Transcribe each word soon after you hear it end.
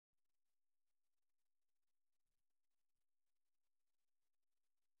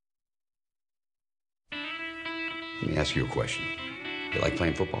Let me ask you a question. You like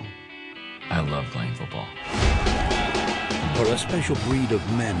playing football? I love playing football. For a special breed of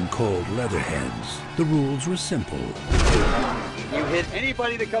men called Leatherheads, the rules were simple. You hit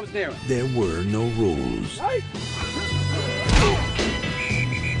anybody that comes near him. There were no rules.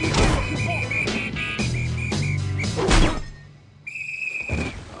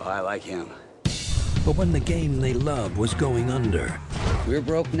 Oh, I like him. But when the game they loved was going under, We're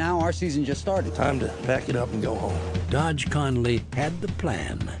broke now. Our season just started. time to pack it up and go home. Dodge Conley had the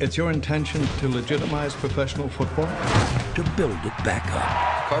plan It's your intention to legitimize professional football? to build it back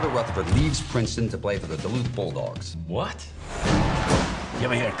up. Carter Rutherford leaves Princeton to play for the Duluth Bulldogs. What? You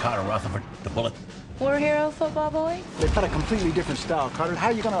ever hear of Carter Rutherford, the Bullet? War hero football boy? They've got a completely different style, Carter. How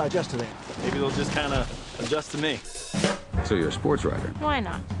are you going to adjust to that? Maybe they'll just kind of adjust to me. So you're a sports writer. Why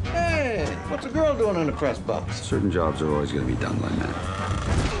not? Hey, what's a girl doing in the press box? Certain jobs are always going to be done by men.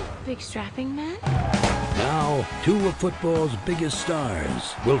 Big strapping man? Now, two of football's biggest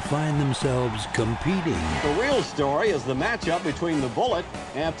stars will find themselves competing The real story is the matchup between the Bullet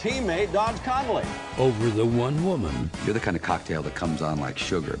and teammate Dodge Conley. over the one woman You're the kind of cocktail that comes on like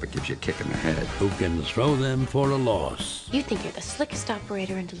sugar but gives you a kick in the head. who can throw them for a loss. You think you're the slickest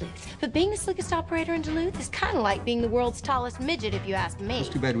operator in Duluth. But being the slickest operator in Duluth is kind of like being the world's tallest midget, if you ask me. It's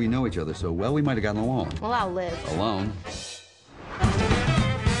too bad we know each other so well. We might have gotten along. Well, I'll live. Alone.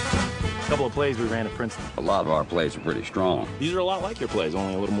 A couple of plays we ran at Princeton. A lot of our plays are pretty strong. These are a lot like your plays,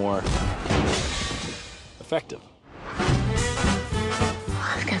 only a little more effective.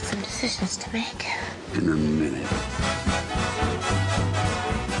 I've got some decisions to make. In a minute.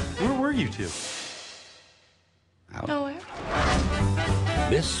 Where were you two? Out. Nowhere.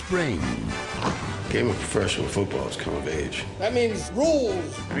 This spring, Game of professional football has come of age. That means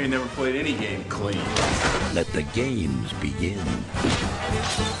rules. We never played any game clean. let the games begin.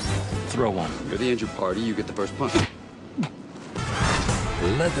 Throw one. You're the injured party. You get the first punch.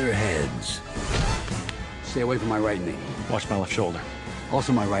 Leatherheads. Stay away from my right knee. Watch my left shoulder.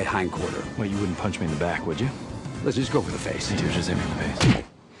 Also my right hind quarter. Well, you wouldn't punch me in the back, would you? Let's just go for the face. You just hit me in the face.